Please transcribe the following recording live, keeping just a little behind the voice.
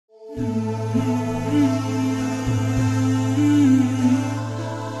بسم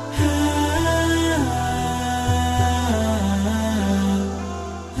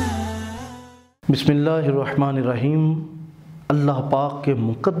اللہ الرحمن الرحیم۔ اللہ پاک کے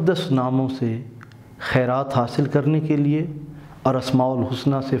مقدس ناموں سے خیرات حاصل کرنے کے لیے اور اسماء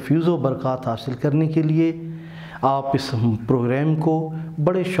الحسنہ سے فیض و برکات حاصل کرنے کے لیے آپ اس پروگرام کو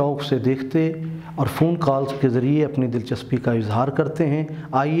بڑے شوق سے دیکھتے اور فون کالز کے ذریعے اپنی دلچسپی کا اظہار کرتے ہیں۔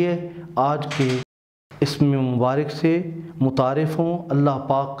 آئیے آج کے اسم مبارک سے متعارف ہوں۔ اللہ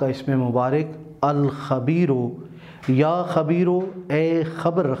پاک کا اسم مبارک الخبیرو، یا خبیرو اے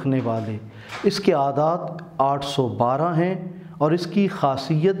خبر رکھنے والے۔ اس کے عادات 812 ہیں اور اس کی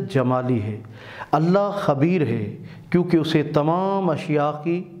خاصیت جمالی ہے۔ اللہ خبیر ہے کیونکہ اسے تمام اشیاء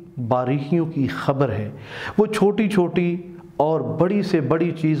کی باریکیوں کی خبر ہے۔ وہ چھوٹی چھوٹی اور بڑی سے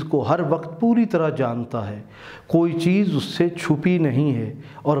بڑی چیز کو ہر وقت پوری طرح جانتا ہے۔ کوئی چیز اس سے چھپی نہیں ہے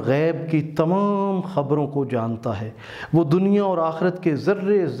اور غیب کی تمام خبروں کو جانتا ہے۔ وہ دنیا اور آخرت کے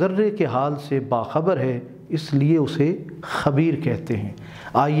ذرے ذرے کے حال سے باخبر ہے، اس لیے اسے خبیر کہتے ہیں۔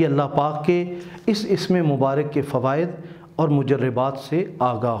 آئیے اللہ پاک کے اس اسم مبارک کے فوائد اور مجربات سے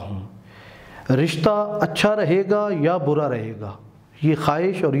آگاہ ہوں۔ رشتہ اچھا رہے گا یا برا رہے گا، یہ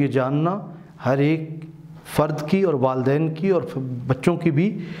خواہش اور یہ جاننا ہر ایک فرد کی اور والدین کی اور بچوں کی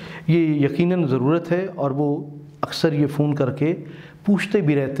بھی یہ یقیناً ضرورت ہے، اور وہ اکثر یہ فون کر کے پوچھتے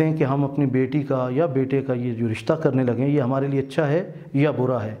بھی رہتے ہیں کہ ہم اپنی بیٹی کا یا بیٹے کا یہ جو رشتہ کرنے لگے ہیں یہ ہمارے لیے اچھا ہے یا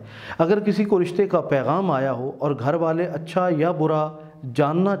برا ہے۔ اگر کسی کو رشتے کا پیغام آیا ہو اور گھر والے اچھا یا برا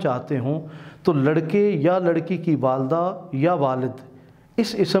جاننا چاہتے ہوں تو لڑکے یا لڑکی کی والدہ یا والد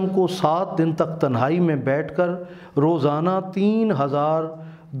اس اسم کو 7 دن تک تنہائی میں بیٹھ کر روزانہ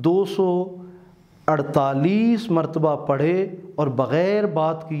 3248 مرتبہ پڑھے اور بغیر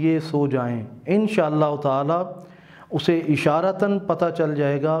بات کیے سو جائیں۔ انشاءاللہ تعالی اسے اشارتاً پتہ چل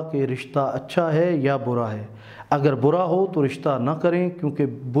جائے گا کہ رشتہ اچھا ہے یا برا ہے۔ اگر برا ہو تو رشتہ نہ کریں کیونکہ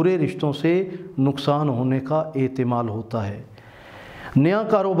برے رشتوں سے نقصان ہونے کا احتمال ہوتا ہے۔ نیا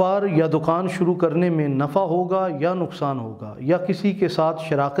کاروبار یا دکان شروع کرنے میں نفع ہوگا یا نقصان ہوگا، یا کسی کے ساتھ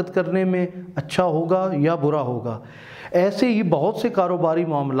شراکت کرنے میں اچھا ہوگا یا برا ہوگا۔ ایسے ہی بہت سے کاروباری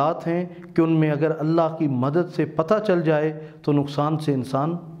معاملات ہیں کہ ان میں اگر اللہ کی مدد سے پتہ چل جائے تو نقصان سے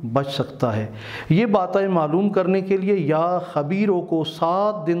انسان بچ سکتا ہے۔ یہ باتیں معلوم کرنے کے لیے یا خبیروں کو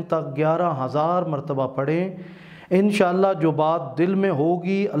 7 دن تک 11,000 مرتبہ پڑھیں۔ انشاءاللہ جو بات دل میں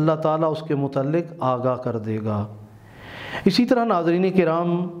ہوگی اللہ تعالیٰ اس کے متعلق آگاہ کر دے گا۔ اسی طرح ناظرین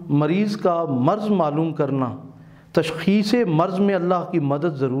کرام، مریض کا مرض معلوم کرنا، تشخیص مرض میں اللہ کی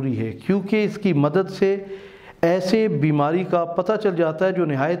مدد ضروری ہے کیونکہ اس کی مدد سے ایسے بیماری کا پتہ چل جاتا ہے جو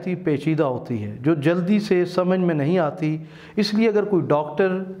نہایت ہی پیچیدہ ہوتی ہے، جو جلدی سے سمجھ میں نہیں آتی۔ اس لیے اگر کوئی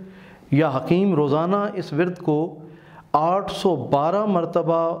ڈاکٹر یا حکیم روزانہ اس ورد کو 812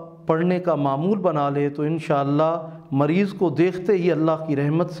 مرتبہ پڑھنے کا معمول بنا لے تو انشاءاللہ مریض کو دیکھتے ہی اللہ کی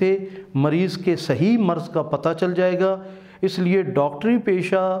رحمت سے مریض کے صحیح مرض کا پتہ چل جائے گا۔ اس لیے ڈاکٹری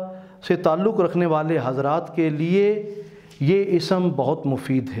پیشہ سے تعلق رکھنے والے حضرات کے لیے یہ اسم بہت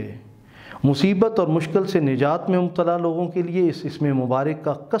مفید ہے۔ مصیبت اور مشکل سے نجات میں مبتلا لوگوں کے لیے اس اسم مبارک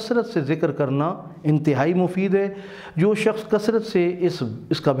کا کثرت سے ذکر کرنا انتہائی مفید ہے۔ جو شخص کثرت سے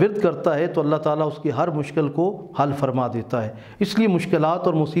اس کا ورد کرتا ہے تو اللہ تعالیٰ اس کی ہر مشکل کو حل فرما دیتا ہے۔ اس لیے مشکلات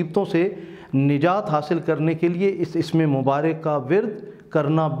اور مصیبتوں سے نجات حاصل کرنے کے لیے اس اسم مبارک کا ورد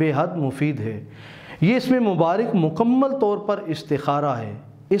کرنا بے حد مفید ہے۔ یہ اسم مبارک مکمل طور پر استخارہ ہے۔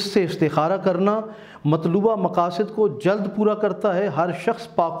 اس سے استخارہ کرنا مطلوبہ مقاصد کو جلد پورا کرتا ہے۔ ہر شخص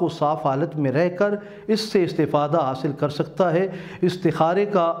پاک و صاف حالت میں رہ کر اس سے استفادہ حاصل کر سکتا ہے۔ استخارے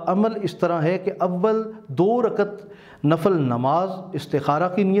کا عمل اس طرح ہے کہ اول 2 رکعت نفل نماز استخارہ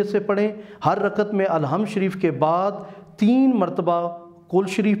کی نیت سے پڑھیں۔ ہر رکعت میں الحمد شریف کے بعد 3 مرتبہ کل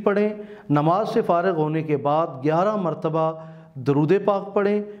شریف پڑھیں۔ نماز سے فارغ ہونے کے بعد 11 مرتبہ درود پاک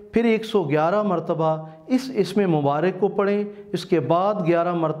پڑھیں، پھر 111 مرتبہ اس اسم مبارک کو پڑھیں، اس کے بعد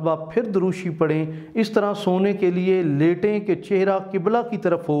 11 مرتبہ پھر دروشی پڑھیں۔ اس طرح سونے کے لیے لیٹیں کہ چہرہ قبلہ کی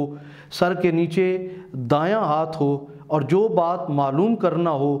طرف ہو، سر کے نیچے دایاں ہاتھ ہو، اور جو بات معلوم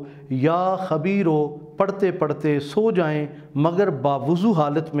کرنا ہو یا خبیر ہو پڑھتے پڑھتے سو جائیں، مگر باوضو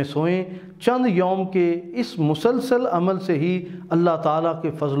حالت میں سوئیں۔ چند یوم کے اس مسلسل عمل سے ہی اللہ تعالیٰ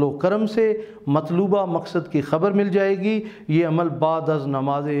کے فضل و کرم سے مطلوبہ مقصد کی خبر مل جائے گی۔ یہ عمل بعد از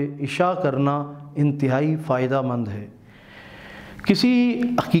نماز عشاء کرنا انتہائی فائدہ مند ہے۔ کسی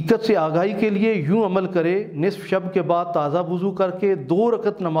حقیقت سے آگاہی کے لیے یوں عمل کرے، نصف شب کے بعد تازہ وضو کر کے 2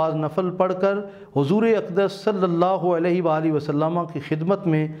 رکعت نماز نفل پڑھ کر حضور اقدس صلی اللہ علیہ وآلہ وسلم کی خدمت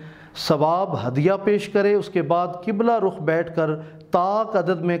میں ثواب ہدیہ پیش کرے۔ اس کے بعد قبلہ رخ بیٹھ کر طاق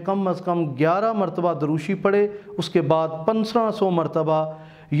عدد میں کم از کم 11 مرتبہ دروشی پڑھے۔ اس کے بعد 1500 مرتبہ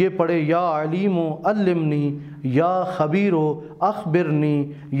یہ پڑھے یا علیم و علمنی، یا خبیر و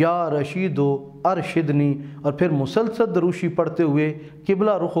اخبرنی، یا رشید و ارشدنی، اور پھر مسلسل دروشی پڑھتے ہوئے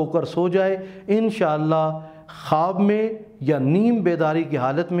قبلہ رخ ہو کر سو جائے۔ انشاءاللہ خواب میں یا نیم بیداری کی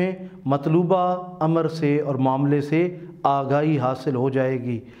حالت میں مطلوبہ امر سے اور معاملے سے آگاہی حاصل ہو جائے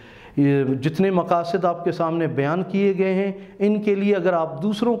گی۔ یہ جتنے مقاصد آپ کے سامنے بیان کیے گئے ہیں، ان کے لیے اگر آپ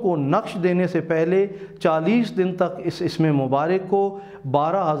دوسروں کو نقش دینے سے پہلے 40 دن تک اس اسم مبارک کو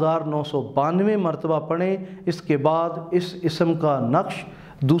 12,992 مرتبہ پڑھیں، اس کے بعد اس اسم کا نقش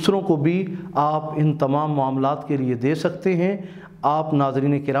دوسروں کو بھی آپ ان تمام معاملات کے لیے دے سکتے ہیں۔ آپ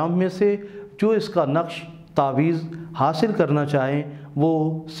ناظرین کرام میں سے جو اس کا نقش تعویذ حاصل کرنا چاہیں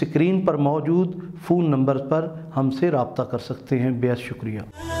وہ اسکرین پر موجود فون نمبر پر ہم سے رابطہ کر سکتے ہیں۔ بے حد شکریہ۔